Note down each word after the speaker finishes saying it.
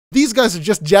These guys are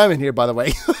just jamming here, by the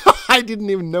way. I didn't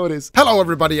even notice. Hello,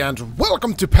 everybody, and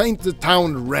welcome to Paint the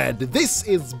Town Red. This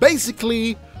is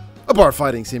basically a bar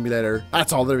fighting simulator.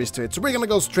 That's all there is to it. So we're gonna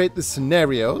go straight to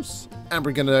scenarios, and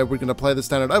we're gonna play the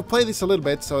standard. I've played this a little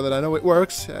bit so that I know it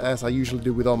works, as I usually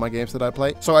do with all my games that I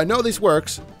play. So I know this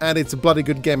works, and it's a bloody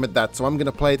good game at that. So I'm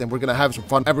gonna play it, and we're gonna have some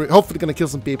fun. And we're hopefully gonna kill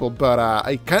some people, but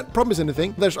I can't promise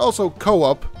anything. There's also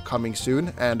co-op coming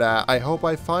soon, and I hope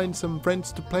I find some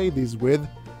friends to play these with.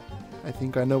 I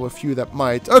think I know a few that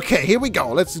might. Okay, here we go.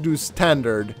 Let's do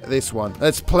standard. This one.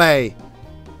 Let's play.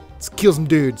 Let's kill some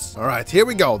dudes. All right, here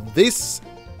we go. This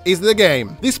is the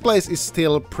game. This place is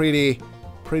still pretty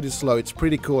slow. It's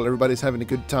pretty cool. Everybody's having a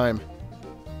good time.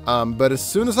 But as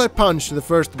soon as I punch the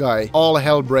first guy, all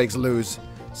hell breaks loose.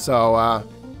 So,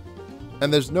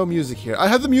 and there's no music here. I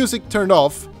have the music turned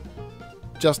off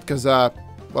just because,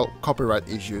 well, copyright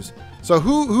issues. So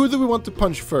who do we want to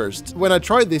punch first? When I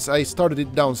tried this, I started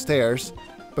it downstairs,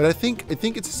 but I think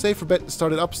it's a safer bet to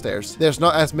start it upstairs. There's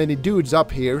not as many dudes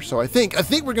up here, so I think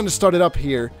we're gonna start it up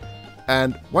here.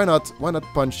 And why not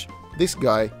punch this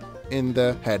guy in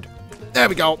the head? There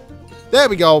we go. There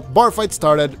we go. Bar fight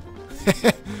started.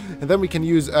 And then we can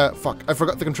use fuck, I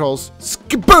forgot the controls.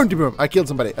 Boom! I killed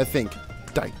somebody, I think.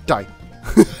 Die.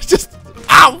 Just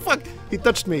ow, fuck. He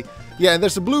touched me. Yeah, and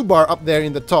there's a blue bar up there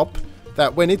in the top.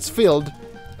 That when it's filled,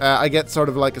 I get sort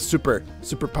of like a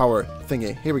superpower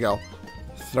thingy. Here we go.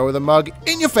 Throw the mug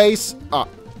in your face.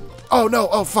 Oh no.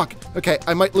 Oh fuck. Okay,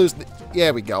 I might lose.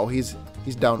 There we go. He's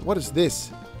down. What is this?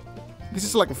 This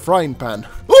is like a frying pan.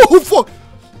 Oh fuck.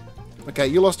 Okay,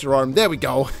 you lost your arm. There we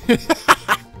go.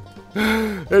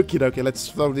 Okay. Let's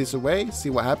throw this away. See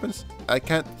what happens. I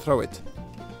can't throw it.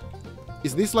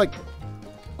 Is this like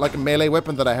a melee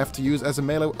weapon that I have to use as a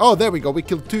melee? Oh, there we go. We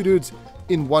killed 2 dudes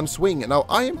in one swing. Now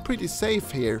I am pretty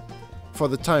safe here for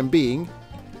the time being.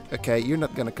 Okay, you're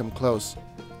not gonna come close,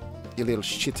 you little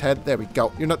shithead. There we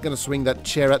go. You're not gonna swing that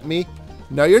chair at me.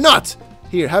 No, you're not.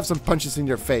 Here, have some punches in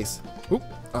your face. Oop.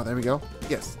 Oh, there we go.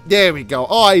 Yes, there we go.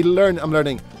 Oh, I'm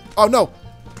learning. Oh no,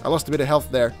 I lost a bit of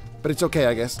health there, but it's okay,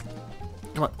 I guess.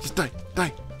 Come on, just die.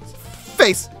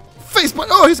 Face punch.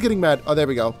 Oh, he's getting mad. Oh, there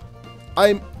we go.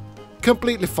 I'm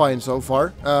completely fine so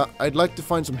far. I'd like to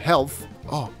find some health.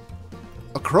 Oh,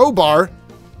 a crowbar?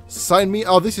 Sign me.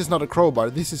 Oh, this is not a crowbar.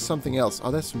 This is something else.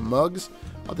 Oh, that's mugs.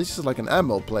 Oh, this is like an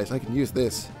ammo place. I can use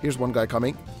this. Here's one guy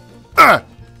coming. Ah!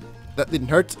 That didn't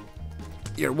hurt.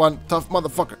 You're one tough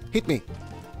motherfucker. Hit me.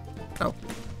 Oh.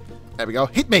 There we go.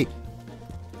 Hit me.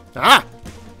 Ah!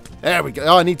 There we go.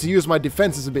 Oh, I need to use my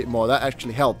defenses a bit more. That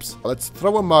actually helps. Let's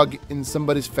throw a mug in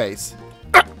somebody's face.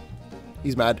 Ah!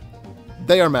 He's mad.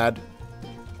 They are mad.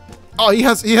 Oh, he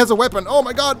has a weapon. Oh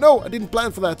my god, no. I didn't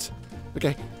plan for that.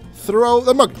 Okay, throw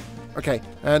the mug. Okay,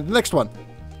 and the next one.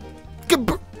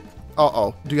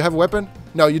 Uh-oh, do you have a weapon?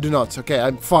 No, you do not. Okay,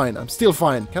 I'm fine. I'm still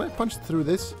fine. Can I punch through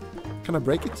this? Can I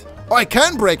break it? Oh, I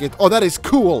can break it. Oh, that is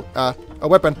cool. A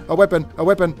weapon.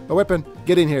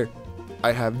 Get in here.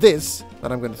 I have this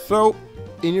that I'm going to throw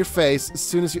in your face as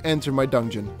soon as you enter my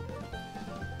dungeon.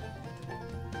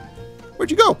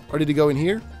 Where'd you go? Or did he go in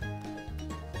here?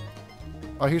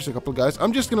 Oh, here's a couple guys.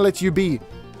 I'm just going to let you be.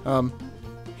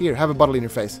 Here, have a bottle in your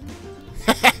face.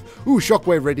 Ooh,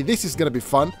 shockwave ready. This is gonna be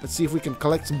fun. Let's see if we can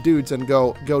collect some dudes and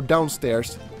go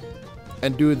downstairs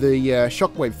and do the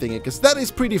shockwave thingy, because that is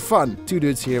pretty fun. 2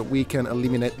 dudes here. We can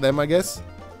eliminate them, I guess.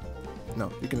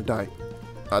 No, you're gonna die.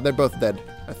 They're both dead,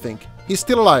 I think. He's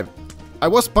still alive. I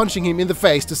was punching him in the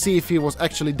face to see if he was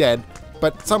actually dead,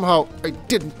 but somehow I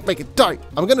didn't make it die.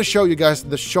 I'm gonna show you guys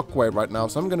the shockwave right now,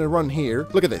 so I'm gonna run here.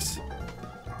 Look at this.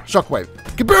 Shockwave.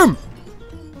 Kaboom!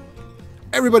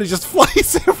 Everybody just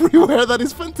flies everywhere. That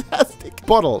is fantastic.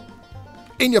 Bottle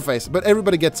in your face, but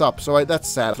everybody gets up, so that's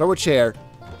sad. Throw a chair.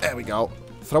 There we go.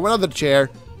 Throw another chair.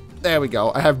 There we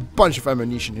go. I have a bunch of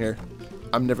ammunition here.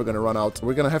 I'm never gonna run out.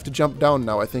 We're gonna have to jump down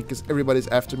now, I think, because everybody's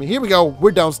after me. Here we go.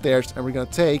 We're downstairs, and we're gonna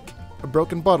take a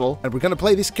broken bottle, and we're gonna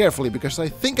play this carefully because I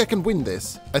think I can win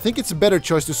this. I think it's a better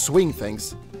choice to swing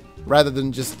things rather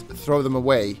than just throw them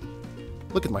away.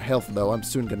 Look at my health, though. I'm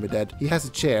soon gonna be dead. He has a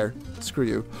chair. Screw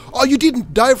you. Oh, you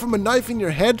didn't die from a knife in your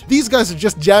head? These guys are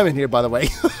just jamming here, by the way.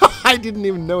 I didn't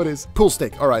even notice. Pool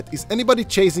stick. All right. Is anybody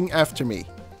chasing after me?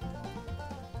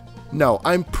 No,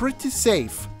 I'm pretty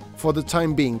safe for the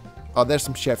time being. Oh, there's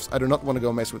some chefs. I do not want to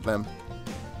go mess with them.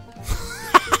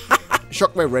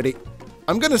 Shockwave ready.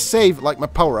 I'm gonna save, like, my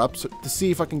power-ups to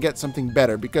see if I can get something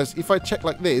better, because if I check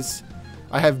like this,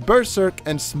 I have Berserk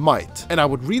and Smite, and I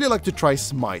would really like to try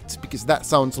Smite, because that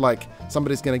sounds like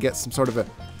somebody's gonna get some sort of a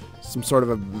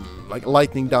like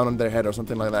lightning down on their head or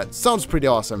something like that. Sounds pretty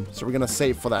awesome, so we're gonna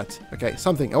save for that. Okay,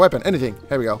 something, a weapon, anything.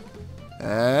 Here we go.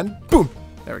 And boom.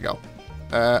 There we go.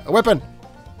 A weapon.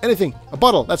 Anything. A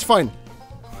bottle. That's fine.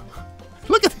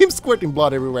 Look at him squirting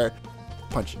blood everywhere.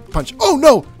 Punch. Punch. Oh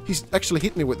no! He's actually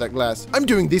hit me with that glass. I'm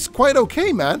doing this quite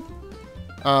okay, man.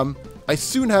 I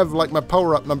soon have like my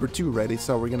power-up number 2 ready,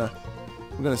 so we're gonna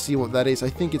see what that is. I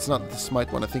think it's not the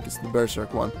smite one. I think it's the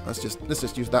berserk one. Let's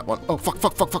just use that one. Oh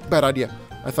fuck! Bad idea.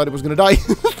 I thought it was gonna die.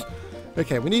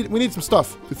 Okay, we need some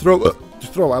stuff to throw. To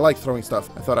throw. I like throwing stuff.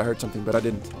 I thought I heard something, but I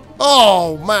didn't.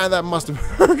 Oh man, that must have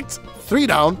hurt. 3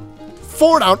 down,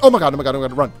 4 down. Oh my god! I'm gonna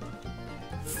run.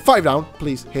 5 down.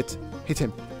 Please hit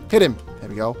him. Hit him. There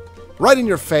we go. Right in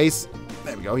your face.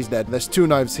 There we go. He's dead. There's 2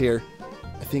 knives here.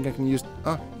 I think I can use.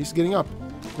 Oh, he's getting up.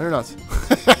 No, you're not.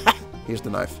 Here's the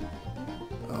knife.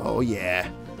 Oh yeah.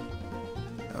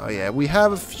 Oh yeah. We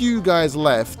have a few guys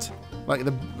left, like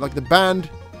the band,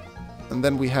 and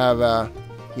then we have.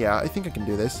 Yeah, I think I can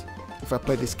do this if I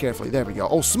play this carefully. There we go.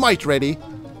 Oh, smite ready.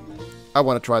 I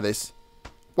want to try this.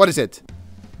 What is it?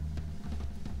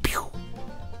 Pew.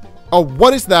 Oh,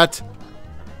 what is that?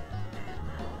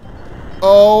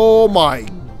 Oh my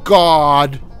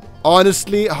god.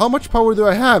 Honestly, how much power do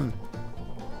I have?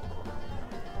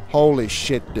 Holy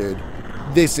shit, dude.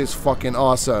 This is fucking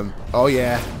awesome. Oh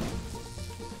yeah.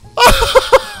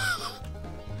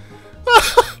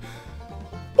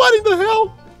 What in the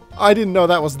hell? I didn't know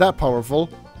that was that powerful.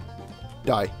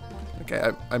 Die.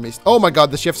 Okay, I missed. Oh my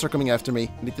god, the chefs are coming after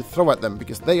me. I need to throw at them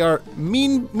because they are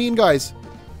mean guys.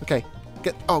 Okay.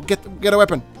 Get a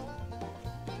weapon.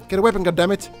 Get a weapon,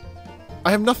 goddammit. I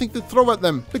have nothing to throw at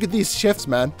them. Look at these chefs,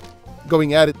 man.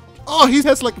 Going at it. Oh, he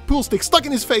has like a pool stick stuck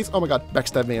in his face. Oh my god,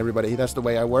 backstab me, everybody. That's the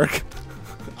way I work.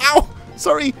 Ow!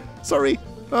 Sorry.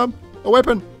 A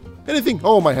weapon. Anything.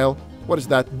 Oh my hell. What is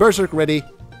that? Berserk ready.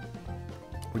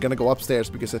 We're gonna go upstairs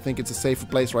because I think it's a safer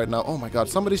place right now. Oh my god,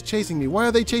 somebody's chasing me. Why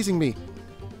are they chasing me?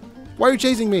 Why are you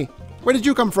chasing me? Where did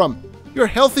you come from? You're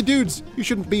healthy dudes. You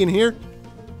shouldn't be in here.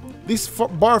 This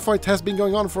bar fight has been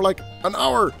going on for like an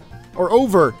hour or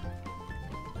over.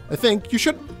 I think you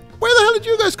should... Where the hell did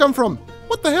you guys come from?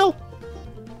 What the hell?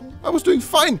 I was doing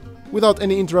fine without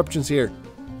any interruptions here.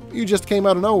 You just came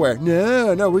out of nowhere.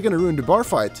 No, we're gonna ruin the bar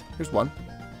fight. Here's one.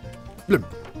 Bloom.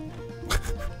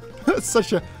 That's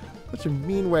such a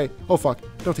mean way. Oh fuck,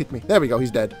 don't hit me. There we go,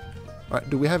 he's dead. Alright,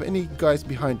 do we have any guys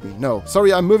behind me? No.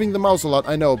 Sorry, I'm moving the mouse a lot,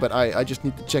 I know, but I just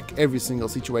need to check every single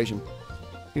situation.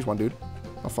 Here's one dude.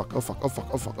 Oh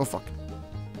fuck.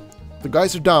 The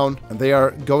guys are down, and they are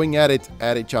going at it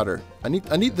at each other. I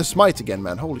need the smite again,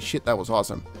 man. Holy shit, that was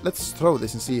awesome. Let's throw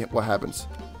this and see what happens.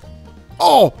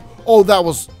 Oh, that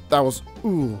was.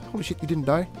 Ooh, holy shit, you didn't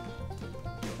die.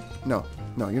 No,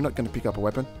 you're not gonna pick up a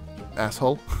weapon,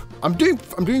 asshole. I'm doing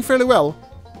fairly well.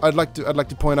 I'd like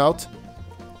to point out.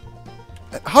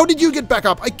 How did you get back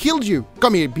up? I killed you.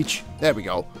 Come here, bitch. There we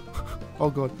go. Oh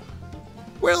god.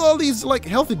 Where are all these like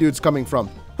healthy dudes coming from?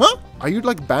 Huh? Are you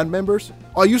like band members?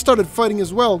 Oh, you started fighting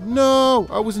as well. No,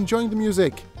 I was enjoying the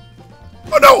music.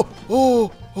 Oh no!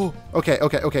 Oh.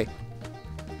 Okay.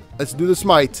 Let's do the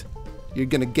smite. You're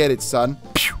gonna get it, son.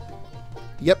 Pew.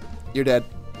 Yep, you're dead.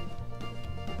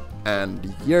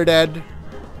 And you're dead.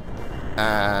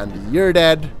 And you're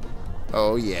dead.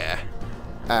 Oh yeah.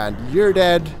 And you're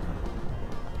dead.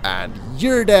 And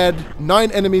you're dead.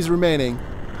 9 enemies remaining.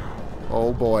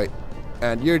 Oh boy.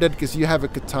 And you're dead because you have a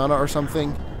katana or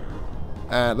something.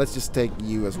 And let's just take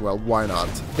you as well. Why not?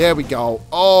 There we go.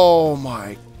 Oh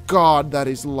my god, that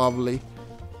is lovely.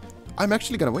 I'm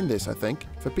actually gonna win this, I think.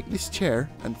 If I pick this chair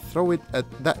and throw it at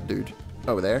that dude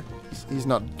over there. He's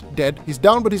not dead. He's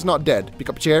down, but he's not dead. Pick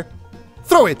up a chair.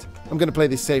 Throw it! I'm gonna play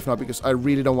this safe now because I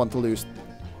really don't want to lose.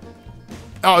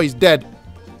 Oh, he's dead.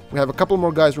 We have a couple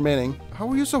more guys remaining. How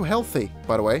are you so healthy,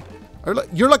 by the way?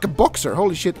 You're like a boxer.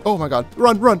 Holy shit. Oh my god.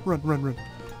 Run.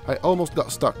 I almost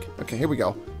got stuck. Okay, here we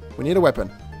go. We need a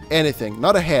weapon. Anything.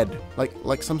 Not a head.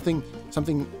 Like something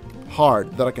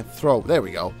hard that I can throw. There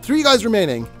we go. 3 guys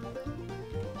remaining.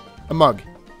 A mug.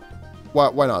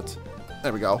 Why not?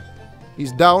 There we go.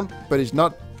 He's down, but he's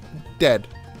not dead.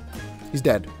 He's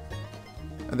dead.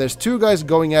 And there's 2 guys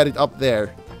going at it up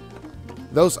there.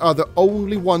 Those are the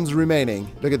only ones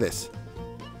remaining. Look at this.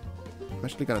 I'm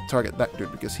actually gonna target that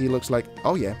dude because he looks like...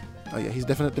 Oh yeah, he's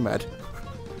definitely mad.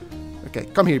 Okay,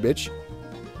 come here, bitch.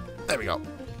 There we go.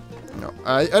 No,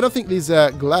 I don't think these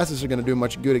glasses are gonna do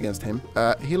much good against him.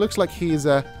 He looks like he's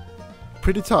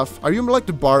pretty tough. Are you like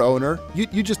the bar owner?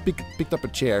 You just picked up a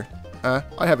chair.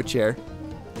 I have a chair.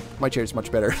 My chair is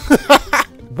much better.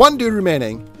 1 dude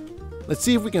remaining. Let's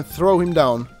see if we can throw him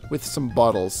down with some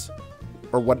bottles.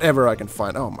 Or whatever I can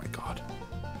find. Oh my god.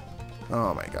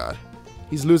 Oh my god.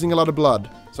 He's losing a lot of blood.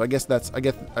 So I guess that's a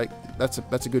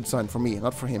good sign for me,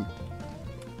 not for him.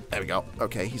 There we go.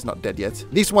 Okay, he's not dead yet.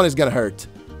 This one is gonna hurt.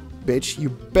 Bitch, you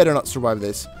better not survive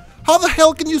this. How the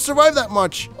hell can you survive that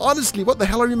much? Honestly, what the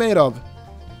hell are you made of?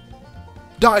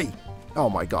 Die! Oh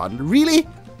my god. Really?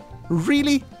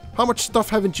 Really? How much stuff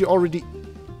haven't you already...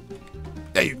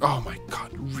 There you... Oh my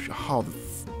god. How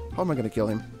am I gonna kill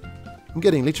him? I'm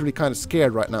getting literally kind of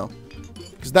scared right now.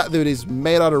 Because that dude is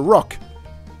made out of rock.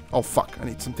 Oh fuck, I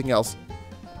need something else.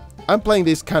 I'm playing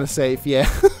this kind of safe, yeah.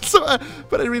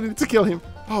 But I really need to kill him.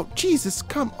 Oh, Jesus,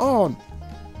 come on.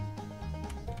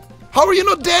 How are you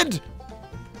not dead?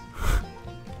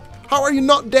 How are you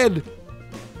not dead?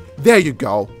 There you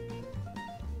go.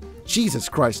 Jesus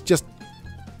Christ, just...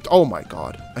 Oh my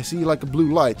god. I see like a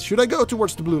blue light. Should I go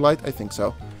towards the blue light? I think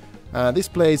so. This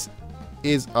place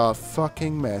is a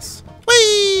fucking mess.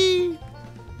 Whee!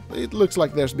 It looks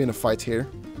like there's been a fight here.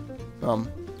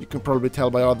 You can probably tell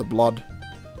by all the blood.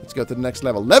 Let's go to the next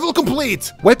level. Level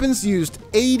complete! Weapons used.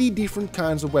 80 different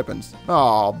kinds of weapons.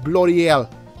 Oh, bloody hell.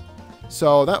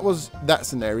 So that was that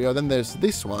scenario. Then there's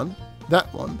this one,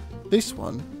 that one, this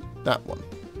one, that one.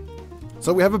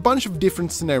 So we have a bunch of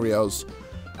different scenarios.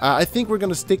 I think we're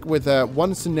gonna stick with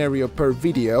one scenario per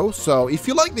video. So if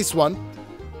you like this one,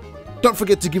 don't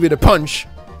forget to give it a punch,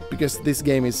 because this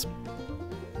game is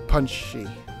punchy.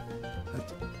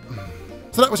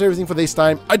 So that was everything for this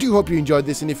time. I do hope you enjoyed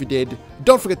this, and if you did,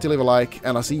 don't forget to leave a like,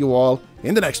 and I'll see you all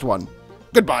in the next one.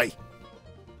 Goodbye!